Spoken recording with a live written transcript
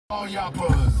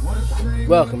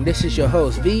Welcome, this is your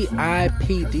host,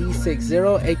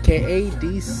 pt.1, aka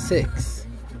D6.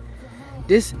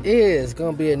 This is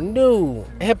going to be a new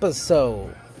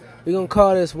episode. We're going to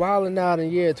call this Wildin' Out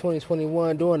in year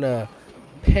 2021 during the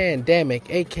pandemic,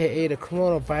 aka the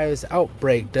coronavirus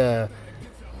outbreak.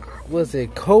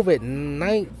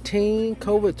 COVID-19,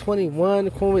 COVID-21,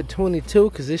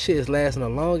 COVID-22, because this shit is lasting a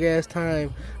long ass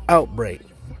time outbreak.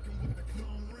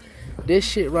 This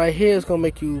shit right here is gonna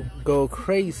make you go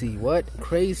crazy. What?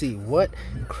 Crazy. What?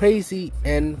 Crazy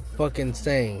and fucking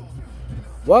sane.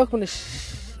 Welcome to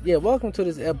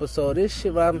this episode. This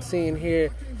shit what I'm seeing here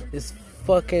is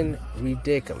fucking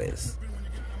ridiculous.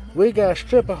 We got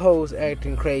stripper hoes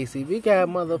acting crazy. We got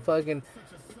motherfucking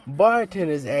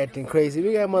bartenders acting crazy.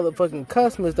 We got motherfucking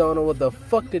customers don't know what the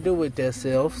fuck to do with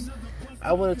themselves.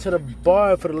 I went to the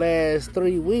bar for the last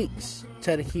 3 weeks.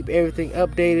 Try to keep everything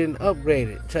updated and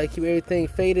upgraded. Try to keep everything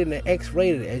faded and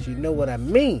X-rated, as you know what I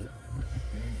mean.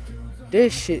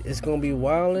 This shit is gonna be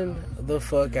wilding the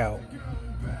fuck out.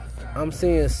 I'm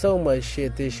seeing so much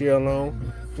shit this year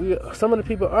alone. Some of the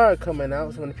people are coming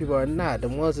out, some of the people are not. The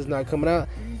ones that's not coming out,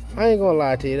 I ain't gonna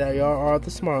lie to you, that y'all are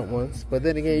the smart ones. But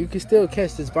then again, you can still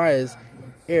catch this virus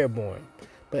airborne.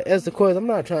 But as of course, I'm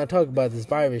not trying to talk about this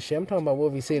virus shit. I'm talking about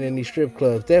what we've seen in these strip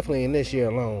clubs, definitely in this year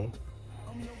alone.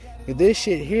 If this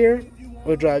shit here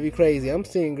will drive you crazy. I'm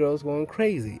seeing girls going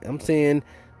crazy. I'm seeing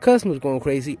customers going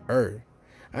crazy. I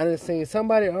done seen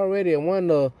somebody already at one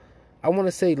of the, I want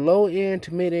to say low end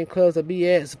to mid end clubs to be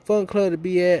at. It's a fun club to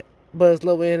be at, but it's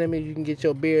low end. I mean, you can get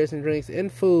your beers and drinks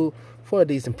and food for a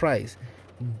decent price.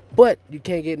 But you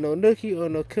can't get no nookie or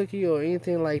no cookie or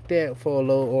anything like that for a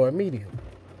low or a medium.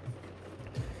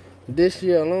 This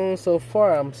year alone so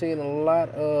far, I'm seeing a lot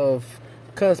of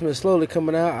customers slowly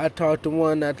coming out. I talked to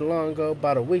one not too long ago,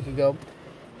 about a week ago.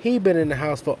 He been in the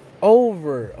house for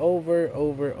over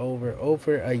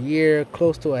a year,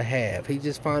 close to a half. He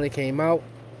just finally came out.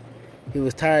 He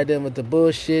was tired of dealing with the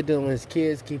bullshit, dealing with his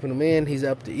kids, keeping them in. He is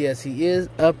up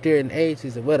there in age.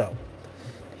 He's a widow.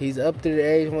 He's up to the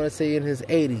age, I want to say, in his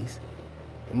 80s.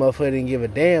 The motherfucker didn't give a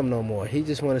damn no more. He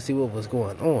just wanted to see what was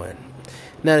going on.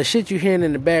 Now, the shit you're hearing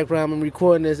in the background, I'm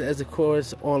recording this as, of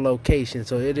course, on location.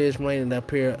 So, it is raining up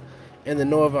here in the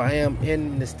north. I am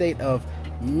in the state of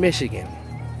Michigan.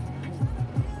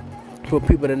 For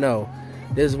people to know,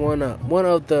 this is one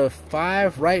of the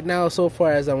 5 right now so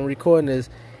far as I'm recording this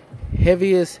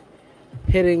heaviest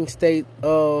hitting state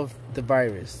of the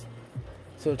virus.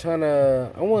 So,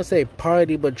 I want to say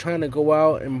party, but trying to go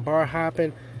out and bar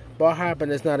hopping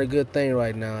is not a good thing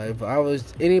right now. If I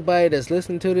was anybody that's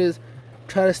listening to this,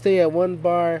 try to stay at one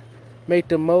bar, make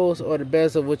the most or the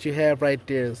best of what you have right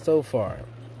there so far.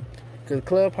 Because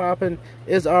club hopping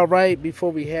is alright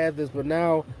before we had this, but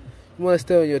now you want to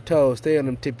stay on your toes, stay on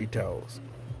them tippy toes.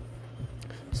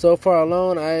 So far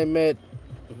alone, I met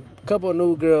a couple of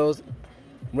new girls,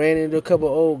 ran into a couple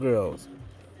of old girls.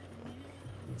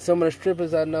 Some of the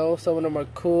strippers I know, some of them are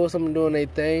cool, some of them doing their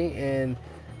thing, and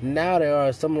now there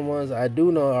are some of the ones I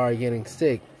do know are getting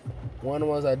sick. One of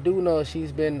the ones I do know,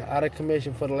 she's been out of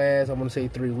commission for the last, I'm going to say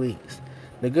 3 weeks.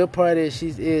 The good part is she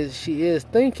is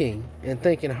thinking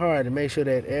hard to make sure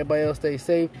that everybody else stays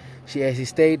safe. She actually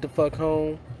stayed the fuck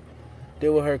home.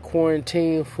 Did with her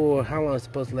quarantine for, how long is it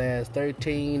supposed to last?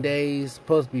 13 days,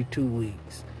 supposed to be 2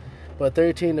 weeks. But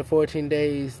 13 to 14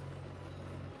 days,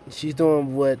 she's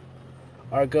doing what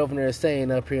our governor is saying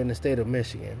up here in the state of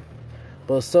Michigan.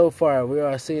 But so far, we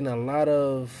are seeing a lot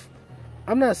of,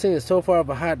 I'm not saying so far of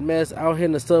a hot mess out here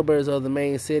in the suburbs of the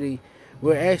main city.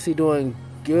 We're actually doing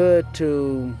good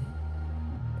to,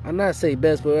 I'm not saying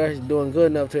best, but we're actually doing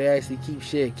good enough to actually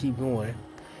keep going.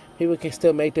 People can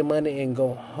still make their money and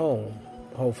go home,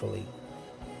 hopefully.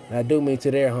 And I do mean to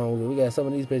their home. We got some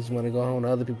of these bitches want to go home to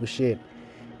other people's shit.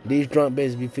 These drunk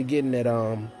bitches be forgetting that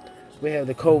we have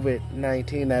the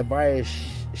COVID-19, that virus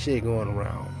shit going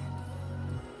around.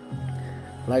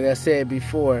 Like I said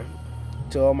before,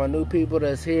 to all my new people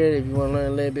that's here, if you want to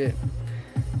learn a little bit,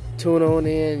 tune on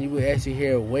in. You will actually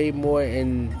hear way more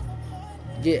and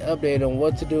get updated on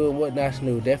what to do and what not to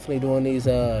do. Definitely during these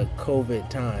COVID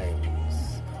times.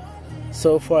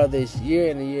 So far this year,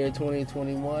 in the year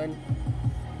 2021,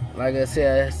 like I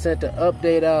said, I sent the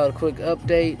update out, a quick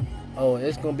update. Oh,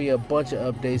 it's going to be a bunch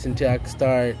of updates until I can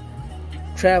start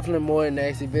traveling more and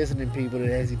actually visiting people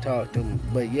to actually talk to them.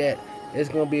 But yet, it's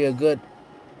going to be a good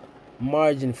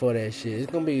margin for that shit.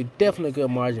 It's going to be definitely a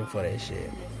good margin for that shit.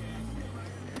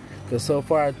 Because so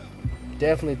far,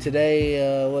 definitely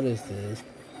today, what is this?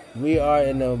 We are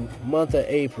in the month of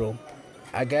April.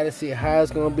 I got to see how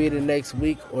it's going to be the next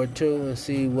week or two and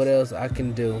see what else I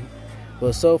can do.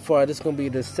 But so far, this is going to be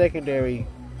the secondary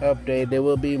update. There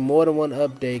will be more than one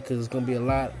update because it's going to be a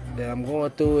lot that I'm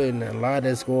going through and a lot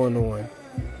that's going on.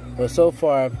 But so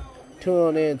far, tune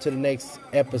on in to the next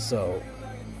episode.